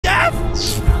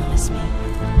Promise me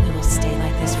it will stay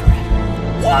like this forever.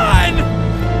 One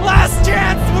last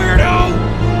chance, weirdo! I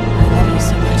love you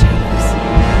so much, Alice.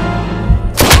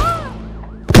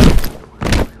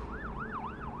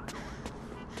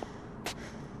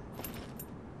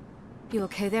 You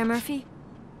okay there, Murphy?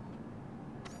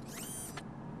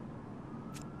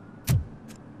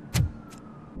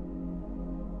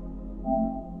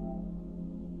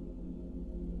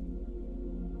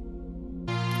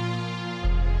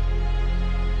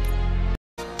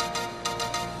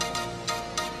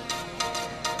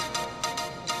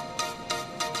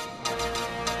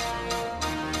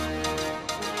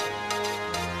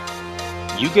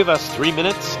 You give us 3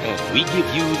 minutes, and we give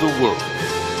you the world.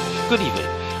 Good evening.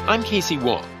 I'm Casey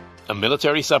Wong. A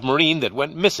military submarine that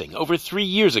went missing over 3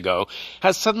 years ago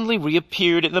has suddenly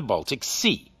reappeared in the Baltic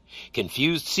Sea.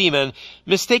 Confused seamen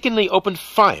mistakenly opened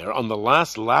fire on the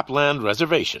last Lapland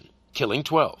reservation, killing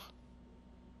 12.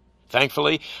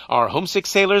 Thankfully, our homesick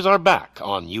sailors are back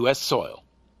on U.S. soil.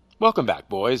 Welcome back,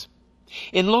 boys.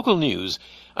 In local news,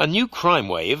 a new crime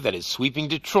wave that is sweeping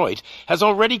Detroit has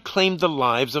already claimed the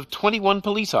lives of 21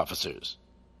 police officers.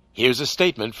 Here's a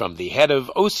statement from the head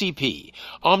of OCP,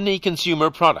 Omni Consumer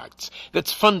Products,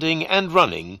 that's funding and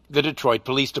running the Detroit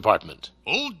Police Department.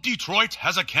 Old Detroit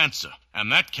has a cancer,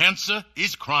 and that cancer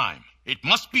is crime. It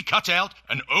must be cut out,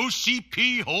 and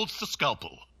OCP holds the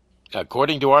scalpel.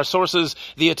 According to our sources,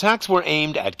 the attacks were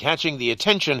aimed at catching the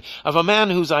attention of a man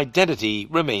whose identity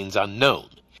remains unknown.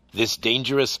 This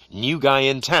dangerous new guy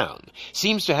in town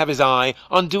seems to have his eye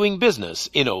on doing business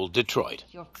in old Detroit.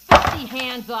 Your filthy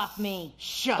hands off me!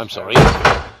 Shut I'm sorry.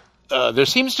 There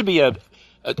seems to be a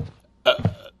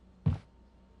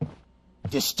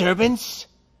disturbance?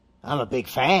 I'm a big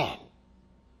fan.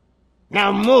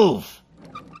 Now move!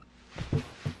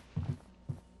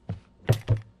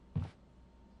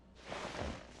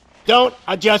 Don't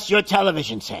adjust your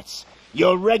television sets.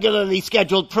 Your regularly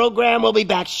scheduled program will be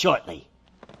back shortly.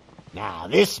 Now,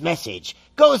 this message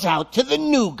goes out to the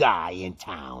new guy in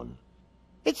town.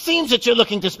 It seems that you're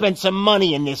looking to spend some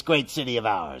money in this great city of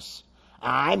ours.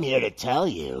 I'm here to tell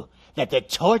you that the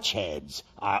Torchheads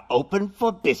are open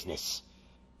for business.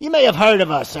 You may have heard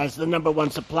of us as the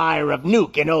 #1 supplier of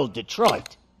nuke in old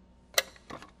Detroit.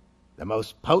 The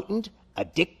most potent,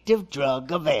 addictive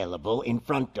drug available in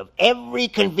front of every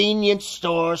convenience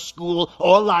store, school,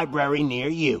 or library near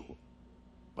you.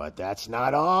 But that's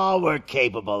not all we're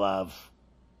capable of.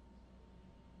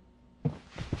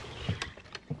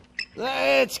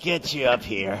 Let's get you up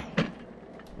here.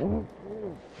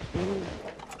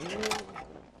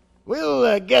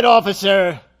 We'll get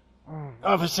Officer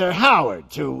Howard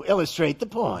to illustrate the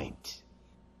point.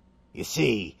 You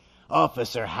see,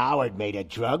 Officer Howard made a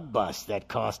drug bust that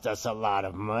cost us a lot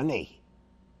of money.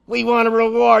 We want to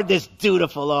reward this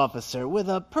dutiful officer with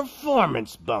a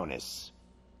performance bonus.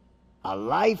 A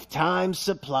lifetime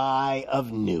supply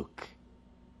of nuke.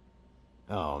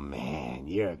 Oh man,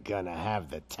 you're gonna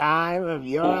have the time of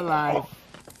your life.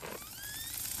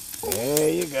 There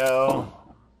you go.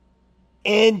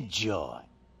 Enjoy.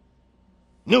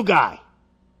 New guy,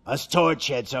 us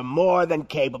Torchheads are more than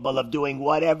capable of doing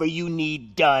whatever you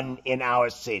need done in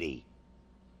our city.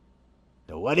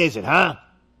 So what is it, huh?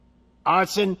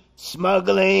 Arson,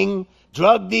 smuggling,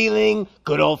 drug dealing,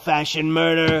 good old-fashioned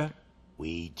murder?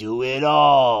 We do it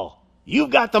all. You've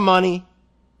got the money,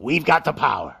 we've got the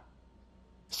power.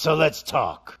 So let's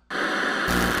talk.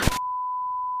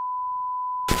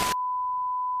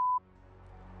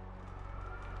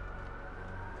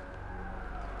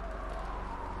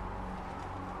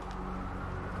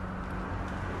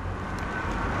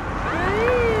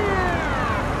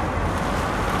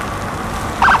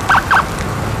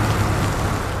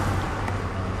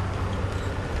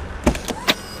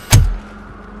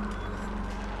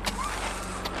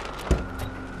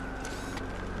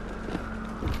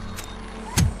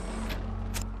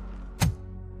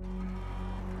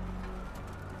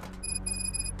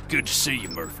 Good to see you,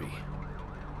 Murphy.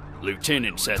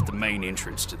 Lieutenant's at the main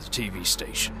entrance to the TV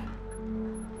station.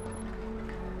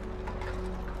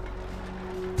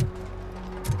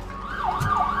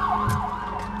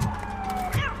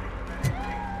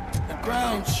 The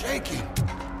ground's shaking.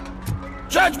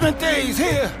 Judgment Day's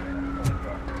here!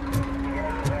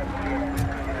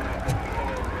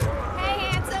 Hey,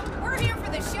 handsome, we're here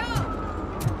for the show!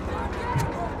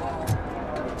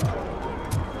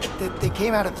 They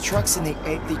came out of the trucks and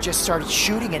they just started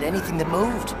shooting at anything that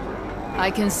moved. I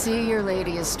can see your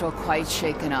lady is still quite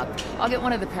shaken up. I'll get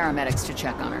one of the paramedics to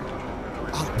check on her.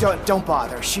 Oh, don't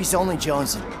bother. She's only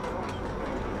jonesing.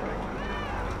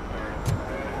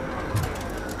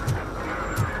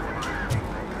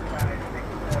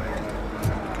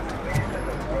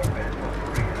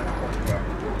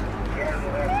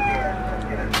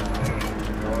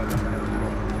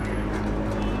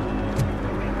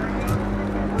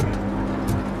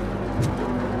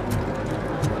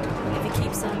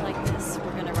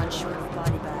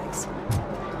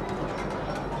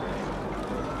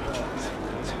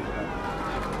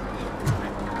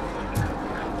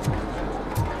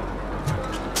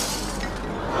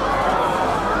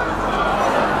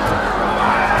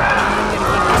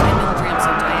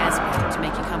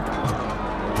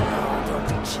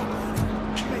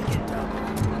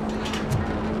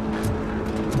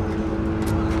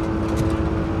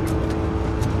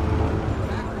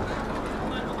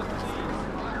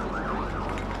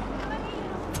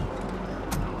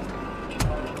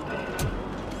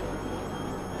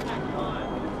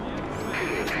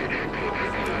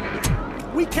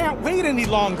 can't wait any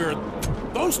longer.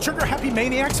 Those trigger-happy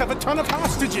maniacs have a ton of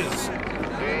hostages.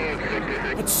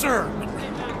 But sir...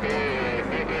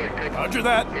 Roger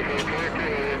that.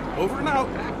 Over and out.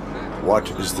 What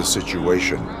is the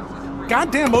situation?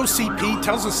 Goddamn OCP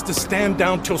tells us to stand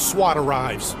down till SWAT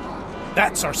arrives.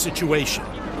 That's our situation.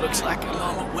 Looks like I'm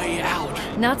on my way out.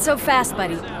 Not so fast,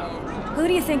 buddy. Who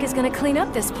do you think is gonna clean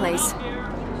up this place?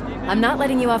 I'm not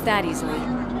letting you off that easily.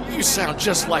 You sound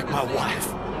just like my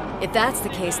wife. If that's the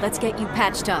case, let's get you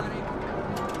patched up.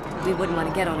 We wouldn't want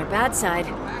to get on her bad side.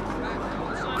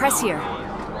 Press here.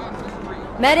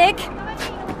 Medic!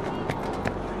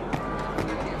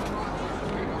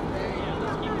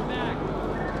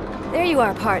 There you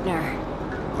are, partner.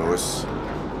 Lewis?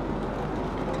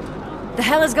 The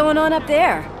hell is going on up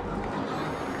there?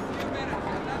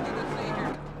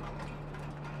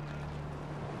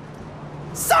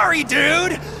 Sorry,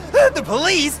 dude! The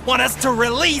police want us to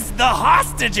release the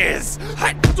hostages!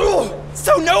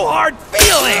 So no hard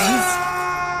feelings!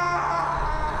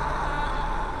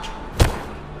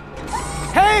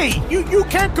 Hey! You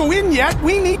can't go in yet!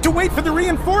 We need to wait for the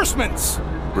reinforcements!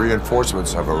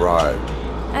 Reinforcements have arrived.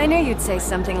 I knew you'd say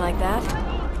something like that.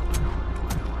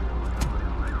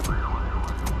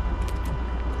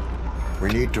 We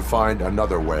need to find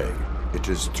another way. It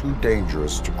is too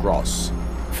dangerous to cross.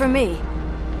 For me.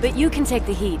 But you can take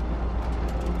the heat.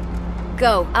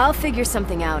 Go, I'll figure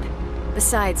something out.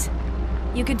 Besides,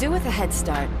 you could do with a head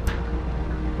start.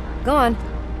 Go on.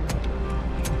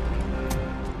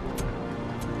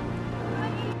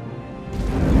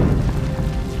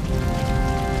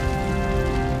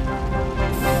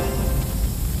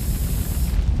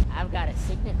 I've got a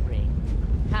signet ring.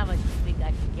 How much do you think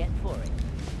I can get for it?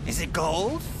 Is it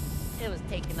gold? It was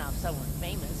taken off someone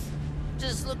famous.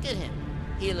 Just look at him.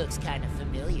 He looks kind of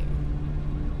familiar.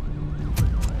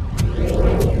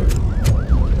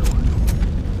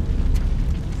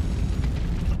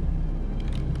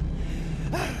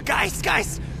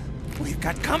 Guys! We've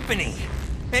got company.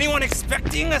 Anyone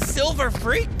expecting a silver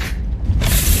freak?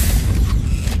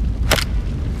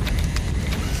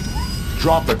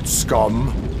 Drop it,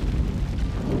 scum!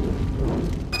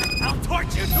 I'll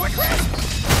torch you to a crisp!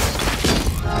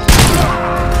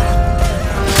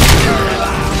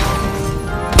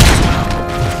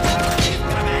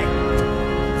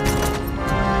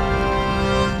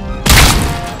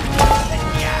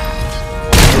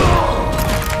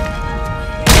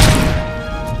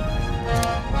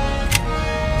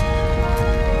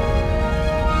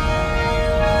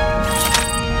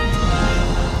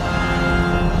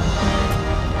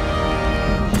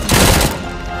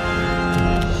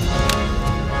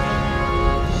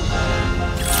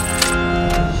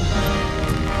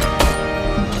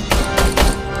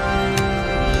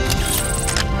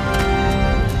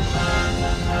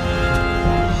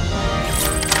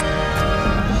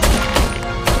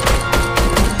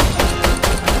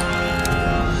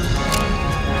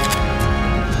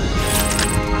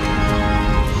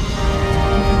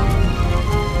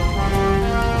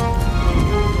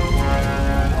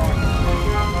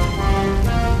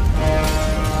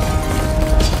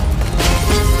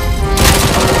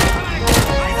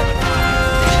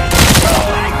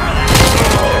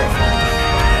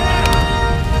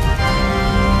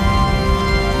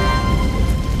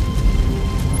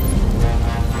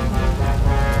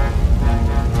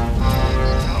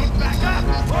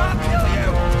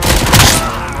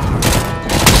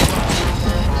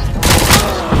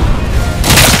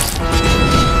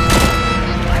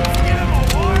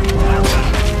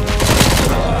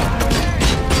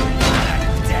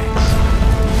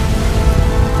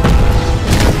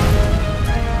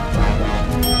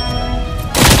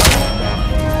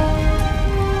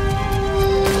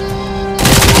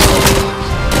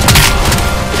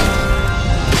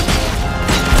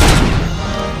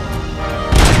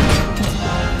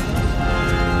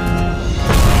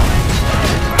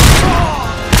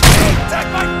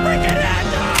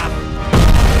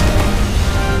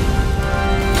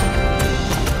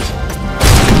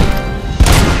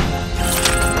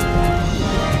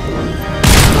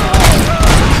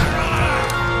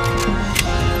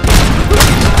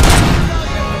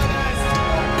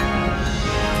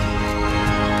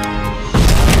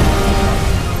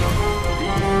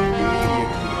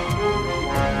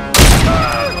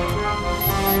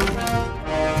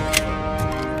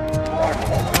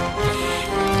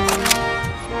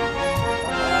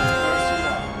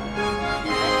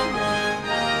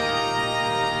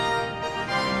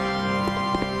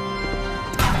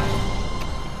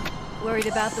 Worried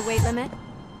about the weight limit?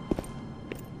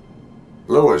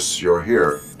 Lewis, you're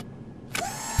here.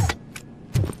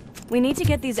 We need to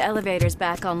get these elevators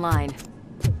back online.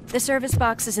 The service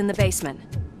box is in the basement.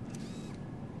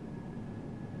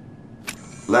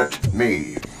 Let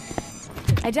me.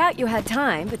 I doubt you had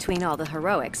time between all the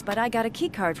heroics, but I got a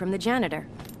keycard from the janitor.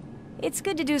 It's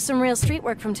good to do some real street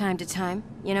work from time to time,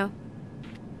 you know?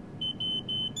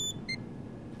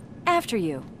 After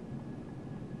you.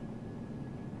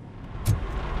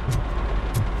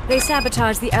 They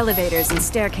sabotaged the elevators and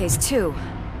staircase too.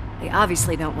 They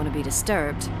obviously don't want to be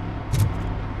disturbed.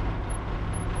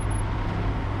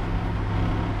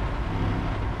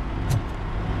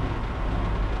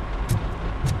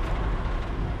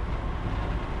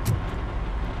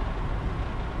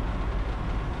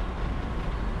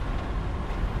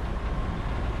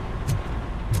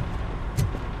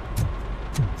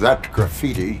 That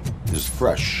graffiti is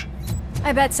fresh.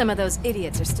 I bet some of those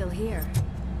idiots are still here.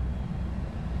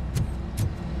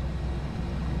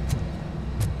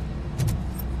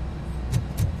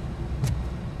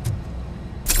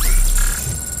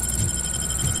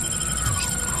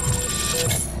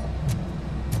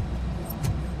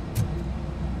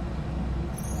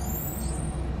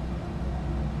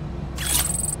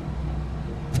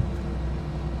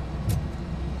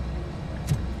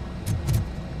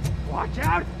 Watch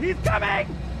out! He's coming!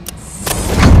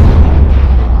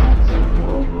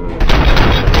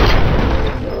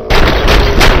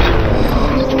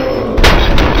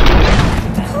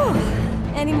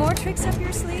 Any more tricks up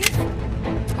your sleeve?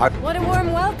 What a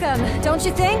warm welcome, don't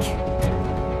you think?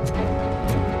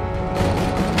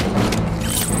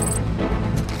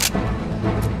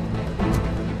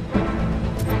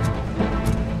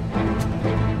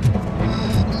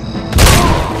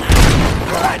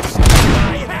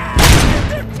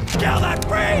 Kill that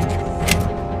freak!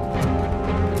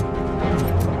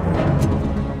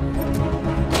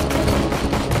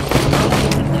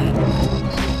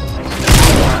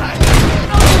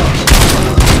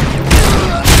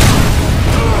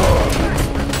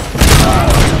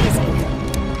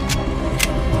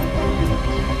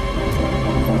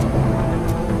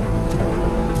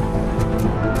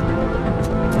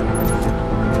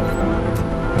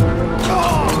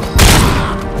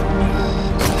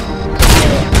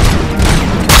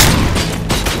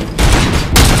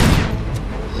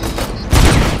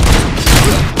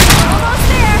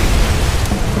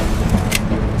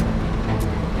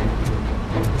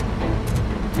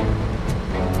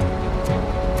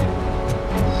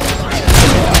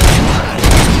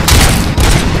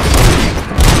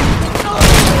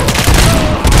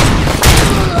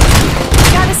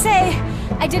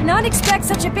 I did not expect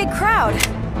such a big crowd.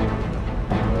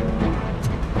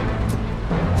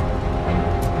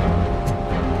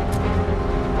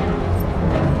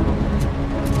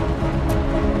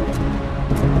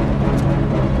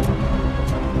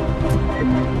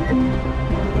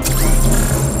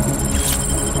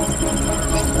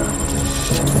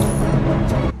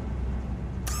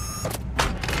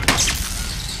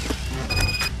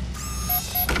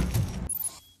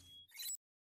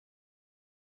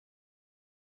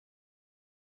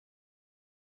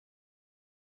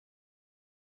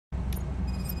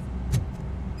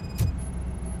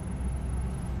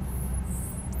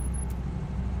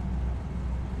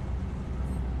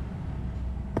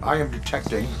 I am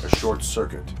detecting a short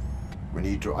circuit. We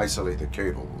need to isolate the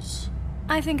cables.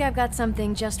 I think I've got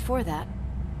something just for that.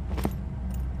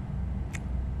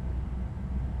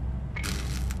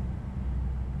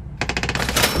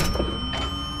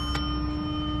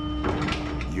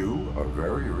 You are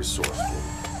very resourceful.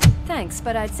 Thanks,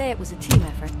 but I'd say it was a team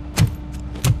effort.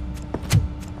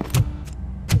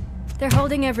 They're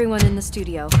holding everyone in the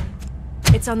studio.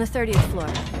 It's on the 30th floor.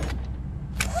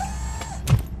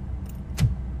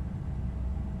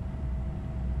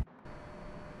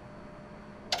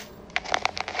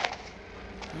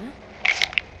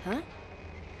 Huh?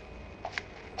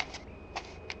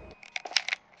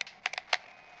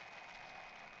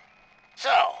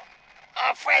 So,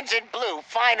 our friends in blue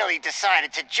finally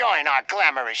decided to join our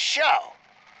glamorous show.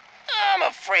 I'm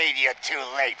afraid you're too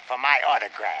late for my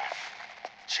autograph.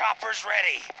 Chopper's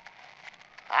ready.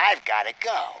 I've got to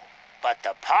go, but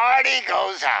the party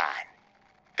goes on.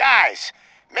 Guys,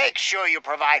 make sure you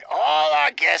provide all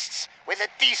our guests with a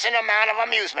decent amount of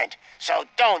amusement, so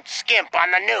don't skimp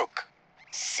on the nuke.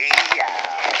 See ya.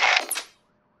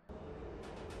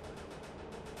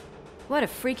 What a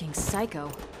freaking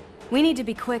psycho. We need to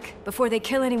be quick before they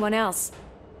kill anyone else.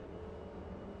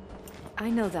 I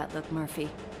know that look, Murphy.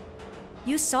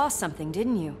 You saw something,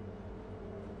 didn't you?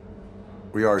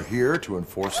 We are here to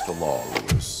enforce the law,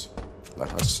 Lewis.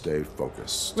 Let us stay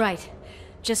focused. Right.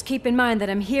 Just keep in mind that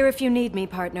I'm here if you need me,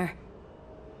 partner.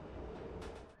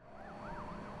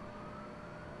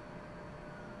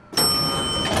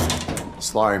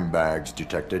 slime bags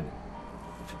detected.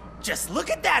 Just look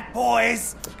at that,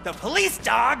 boys! The police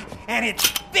dog and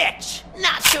its bitch!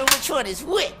 Not sure which one is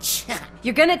which.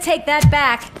 You're gonna take that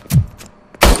back.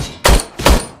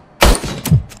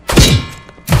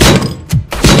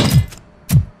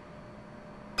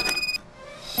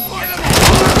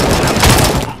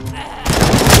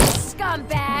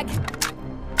 Scumbag!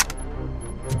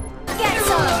 Get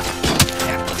some!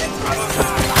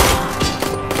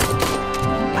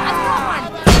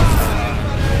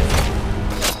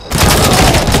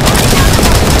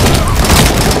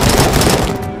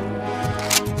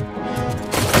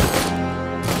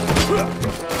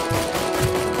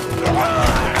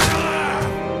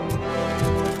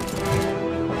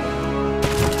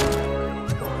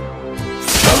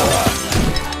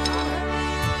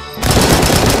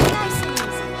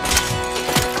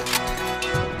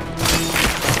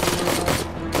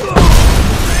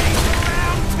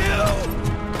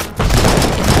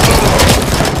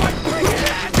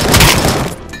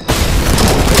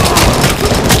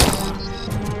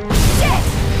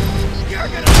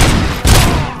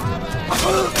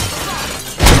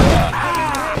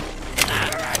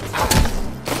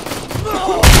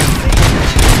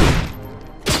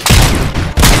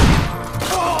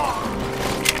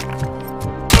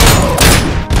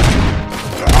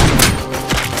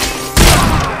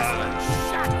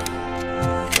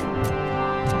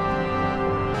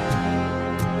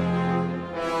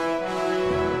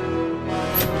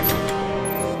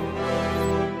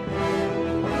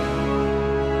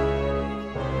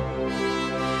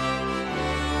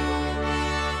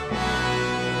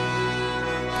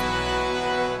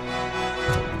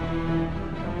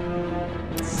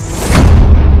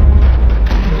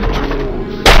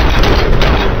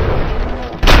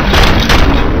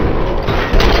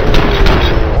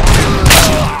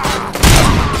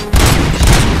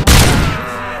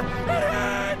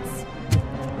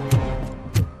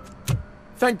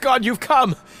 Thank God you've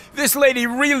come! This lady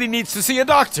really needs to see a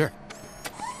doctor!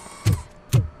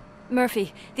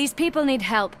 Murphy, these people need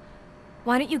help.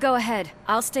 Why don't you go ahead?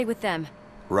 I'll stay with them.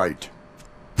 Right.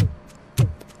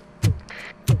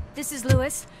 This is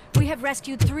Lewis. We have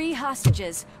rescued 3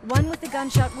 hostages, one with a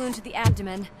gunshot wound to the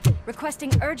abdomen.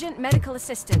 Requesting urgent medical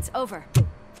assistance. Over.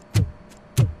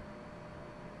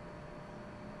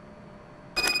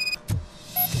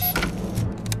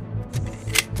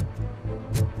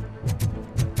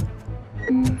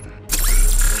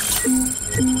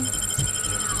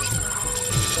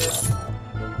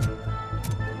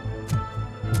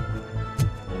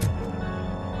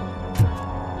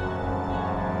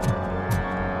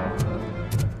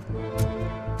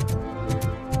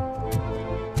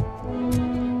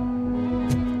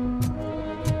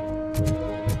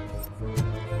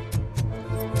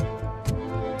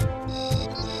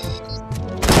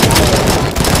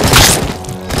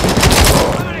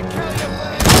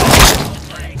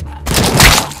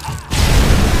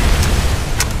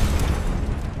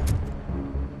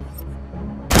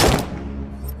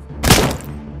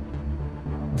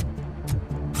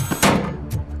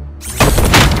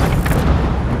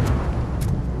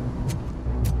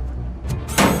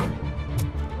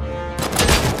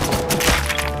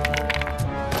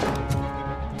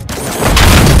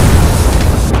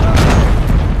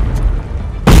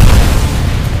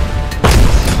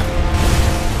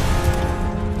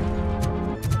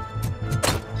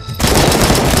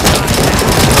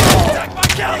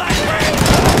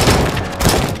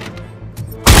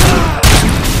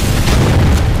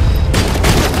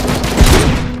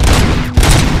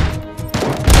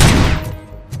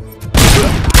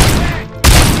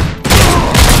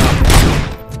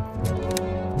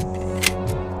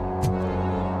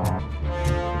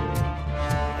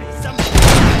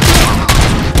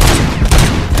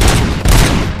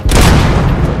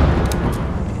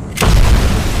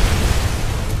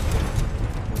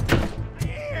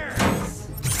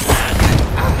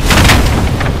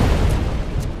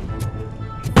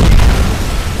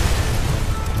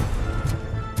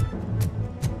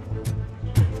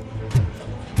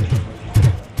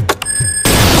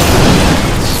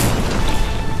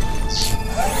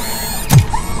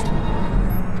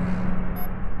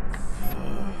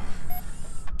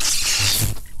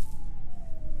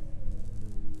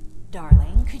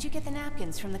 Darling, could you get the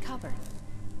napkins from the cupboard?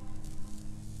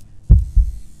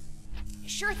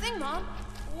 Sure thing, Mom.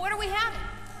 What are we having?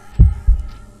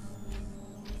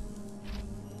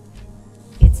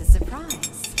 It's a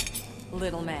surprise.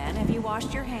 Little man, have you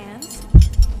washed your hands?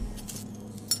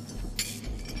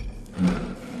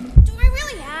 Do I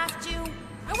really have to?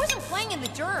 I wasn't playing in the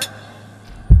dirt.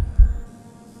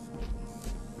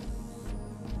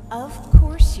 Of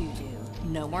course you do.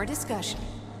 No more discussion.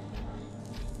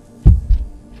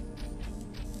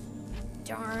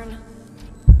 Darn.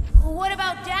 What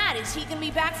about Dad? Is he gonna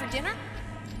be back for dinner?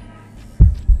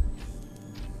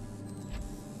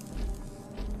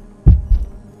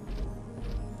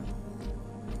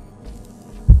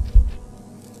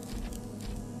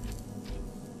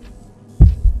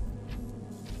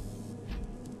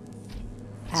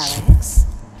 Alex?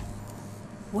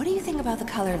 What do you think about the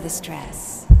color of this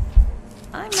dress?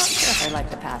 I'm not sure if I like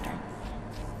the pattern.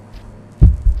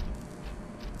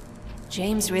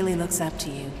 James really looks up to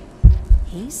you.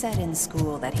 He said in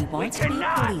school that he wants to be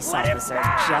a police officer,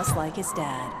 just like his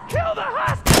dad. Kill the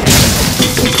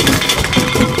hostage!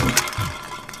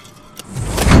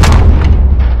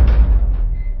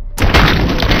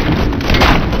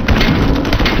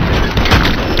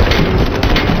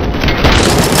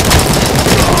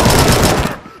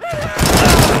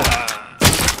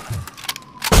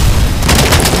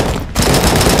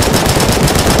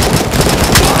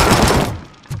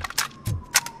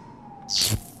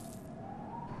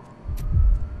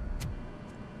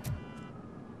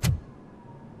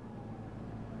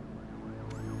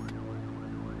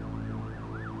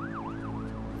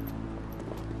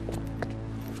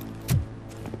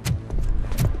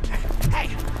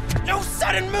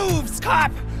 Sudden moves,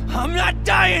 cop! I'm not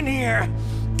dying here!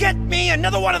 Get me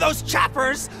another one of those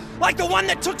choppers, like the one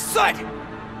that took Soot!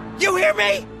 You hear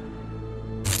me?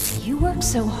 You work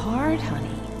so hard, honey.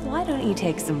 Why don't you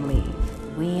take some leave?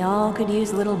 We all could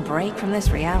use a little break from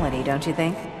this reality, don't you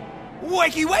think?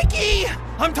 Wakey, wakey!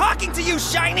 I'm talking to you,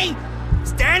 Shiny!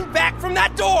 Stand back from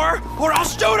that door, or I'll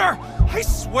shoot her! I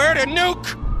swear to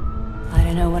nuke! I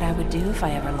don't know what I would do if I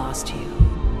ever lost you.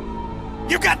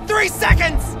 You got 3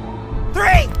 seconds!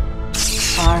 3!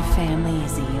 Our family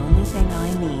is the only thing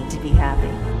I need to be happy.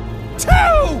 2!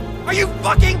 Are you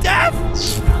fucking deaf?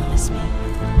 Promise me,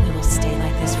 we will stay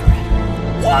like this forever.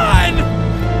 1!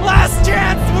 Last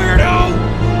chance, weirdo!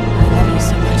 I love you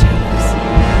so much, Alex.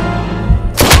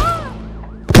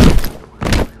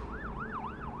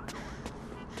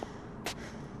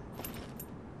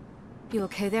 You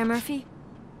okay there, Murphy?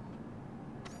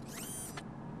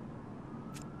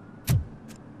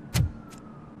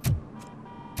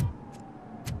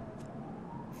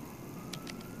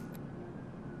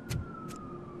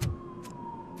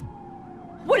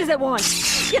 What does it want?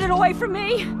 Get it away from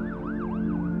me!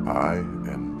 I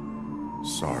am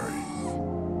sorry.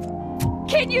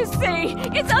 Can't you see?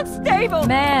 It's unstable!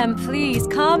 Ma'am, please,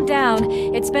 calm down.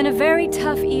 It's been a very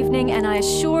tough evening, and I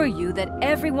assure you that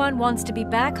everyone wants to be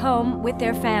back home with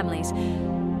their families.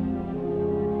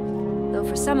 Though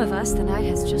for some of us, the night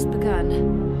has just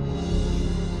begun.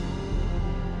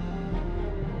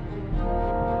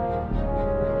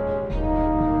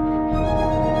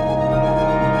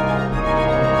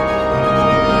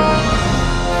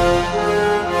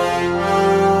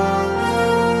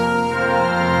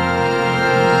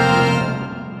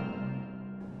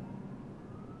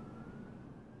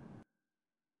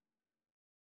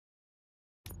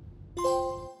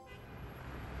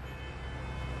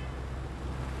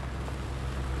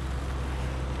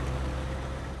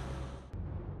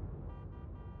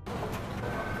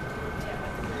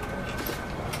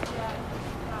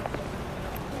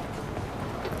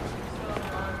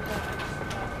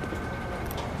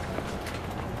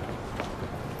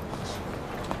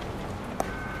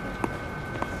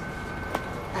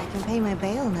 Pay my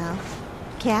bail now.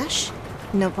 Cash?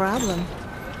 No problem.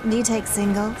 Do you take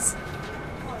singles?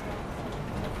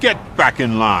 Get back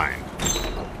in line.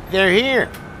 They're here.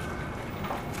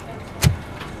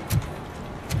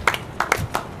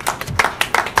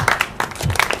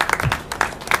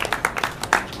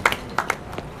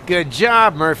 Good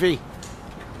job, Murphy.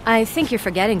 I think you're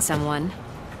forgetting someone.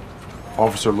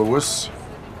 Officer Lewis,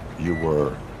 you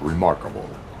were remarkable.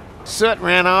 Soot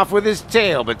ran off with his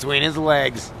tail between his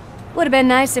legs. Would have been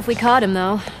nice if we caught him,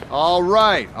 though. All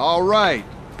right, all right.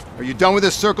 Are you done with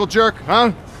this circle jerk,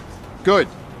 huh? Good.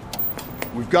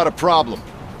 We've got a problem.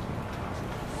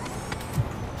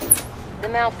 The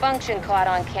malfunction caught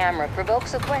on camera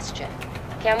provokes a question.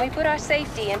 Can we put our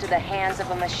safety into the hands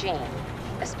of a machine?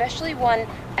 Especially one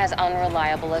as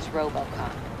unreliable as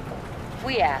RoboCop.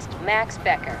 We asked Max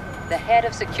Becker, the head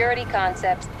of security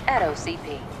concepts at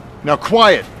OCP. Now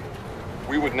quiet!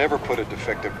 We would never put a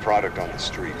defective product on the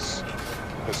streets.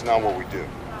 That's not what we do.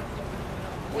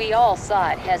 We all saw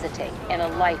it hesitate in a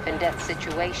life-and-death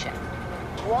situation.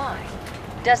 Why?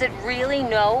 Does it really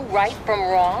know right from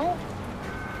wrong?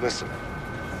 Listen,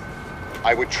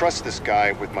 I would trust this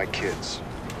guy with my kids.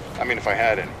 I mean, if I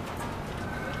had any.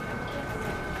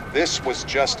 This was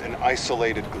just an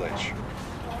isolated glitch.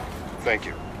 Thank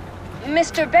you.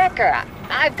 Mr. Becker,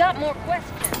 I've got more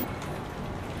questions.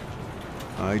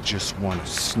 I just want to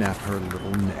snap her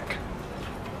little neck.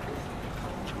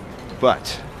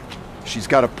 But she's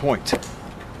got a point.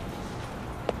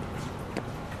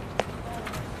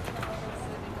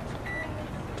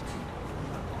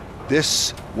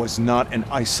 This was not an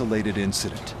isolated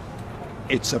incident.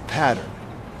 It's a pattern.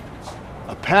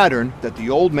 A pattern that the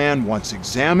old man wants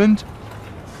examined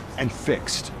and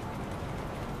fixed.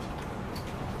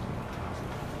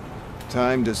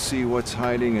 Time to see what's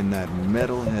hiding in that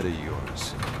metal head of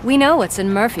yours. We know what's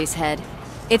in Murphy's head.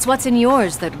 It's what's in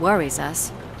yours that worries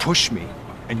us. Push me,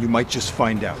 and you might just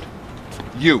find out.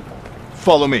 You,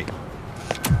 follow me.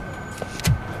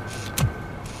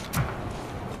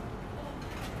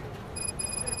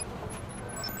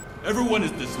 Everyone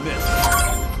is dismissed.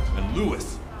 And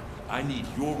Lewis, I need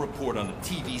your report on the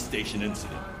TV station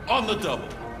incident. On the double.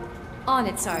 On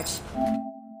it, Sarge.